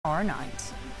tomorrow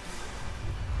night.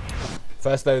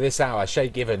 First, though, this hour, Shay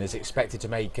Given is expected to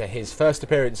make his first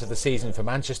appearance of the season for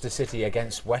Manchester City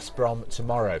against West Brom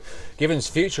tomorrow. Given's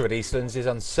future at Eastlands is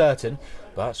uncertain,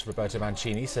 but Roberto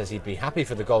Mancini says he'd be happy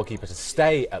for the goalkeeper to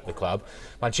stay at the club.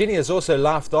 Mancini has also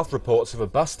laughed off reports of a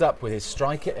bust-up with his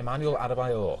striker Emmanuel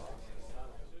Adebayor.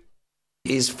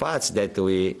 It's facts that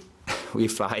we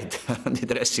fight in the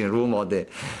dressing room or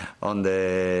on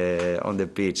the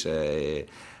pitch.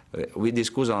 We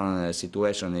discuss on the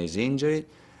situation his injury.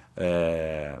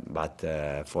 But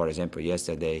for example,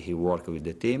 yesterday he worked with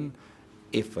the team.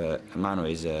 If Manu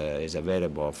is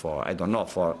available for, I don't know,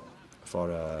 for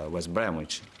West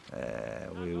Bromwich,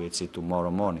 we will see tomorrow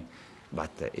morning.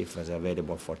 But if he's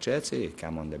available for Chelsea, he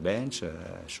come on the bench,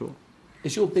 sure.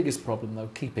 Is your biggest problem, though,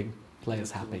 keeping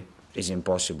players happy? It's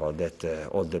impossible that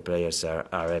all the players are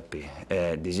happy.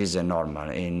 This is normal.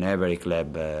 In every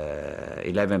club,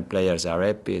 11 players are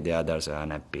happy, the others are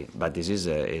unhappy. But this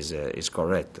is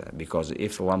correct, because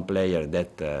if one player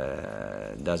that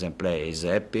doesn't play is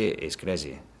happy, it's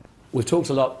crazy. We've talked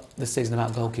a lot this season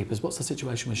about goalkeepers. What's the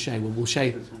situation with Shay? Will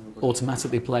Shay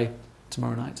automatically play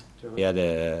tomorrow night? He had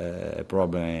a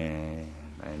problem,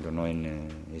 I don't know, in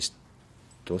his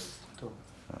tooth,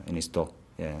 in his toe.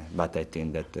 Yeah, but I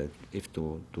think that if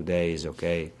today is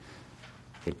okay,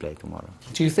 he'll play tomorrow.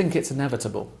 Do you think it's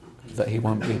inevitable that he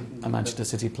won't be a Manchester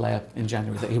City player in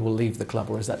January, that he will leave the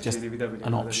club, or is that just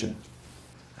an option?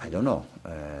 I don't know.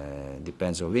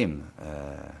 Depends on him.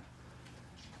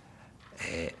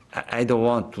 I don't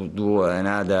want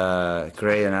to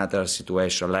create another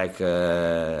situation like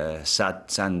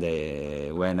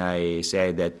Sunday when I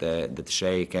say that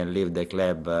Shay can leave the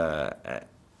club.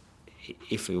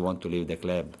 If we want to leave the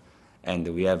club, and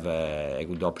we have a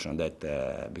good option that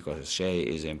because Shay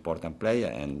is an important player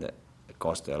and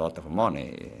costs a lot of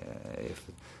money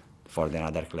for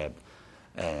another club.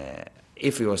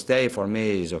 If he will stay, for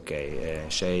me, is okay.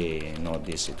 Shay not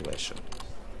this situation.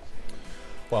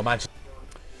 Well,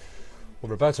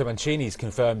 Roberto Mancini's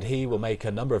confirmed he will make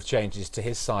a number of changes to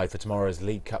his side for tomorrow's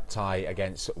League Cup tie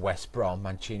against West Brom.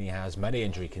 Mancini has many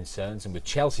injury concerns, and with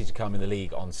Chelsea to come in the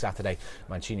league on Saturday,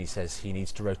 Mancini says he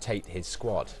needs to rotate his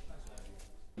squad.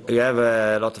 We have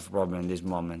a lot of problems in this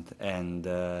moment, and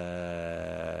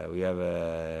we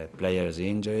have players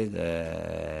injured.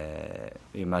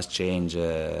 We must change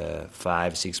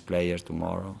 5, 6 players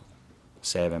tomorrow,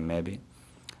 7 maybe,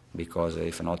 because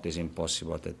if not, it's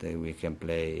impossible that we can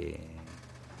play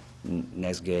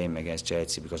next game against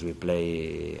Chelsea, because we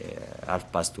play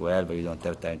 12:30, we don't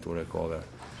have time to recover.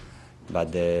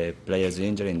 But the players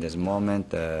injured in this moment,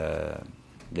 the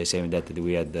same that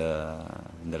we had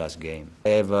in the last game. I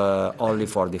have only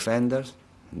 4 defenders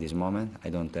in this moment.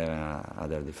 I don't have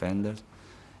other defenders.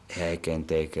 I can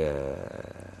take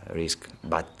risk,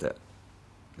 but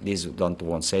this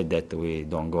won't say that we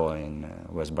don't go in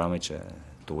West Bromwich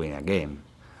to win a game.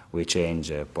 We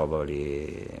change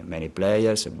probably many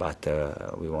players, but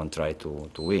we won't try to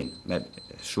win.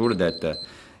 Sure that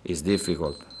it's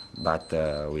difficult, but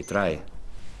we try.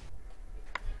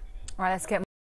 All right, let's get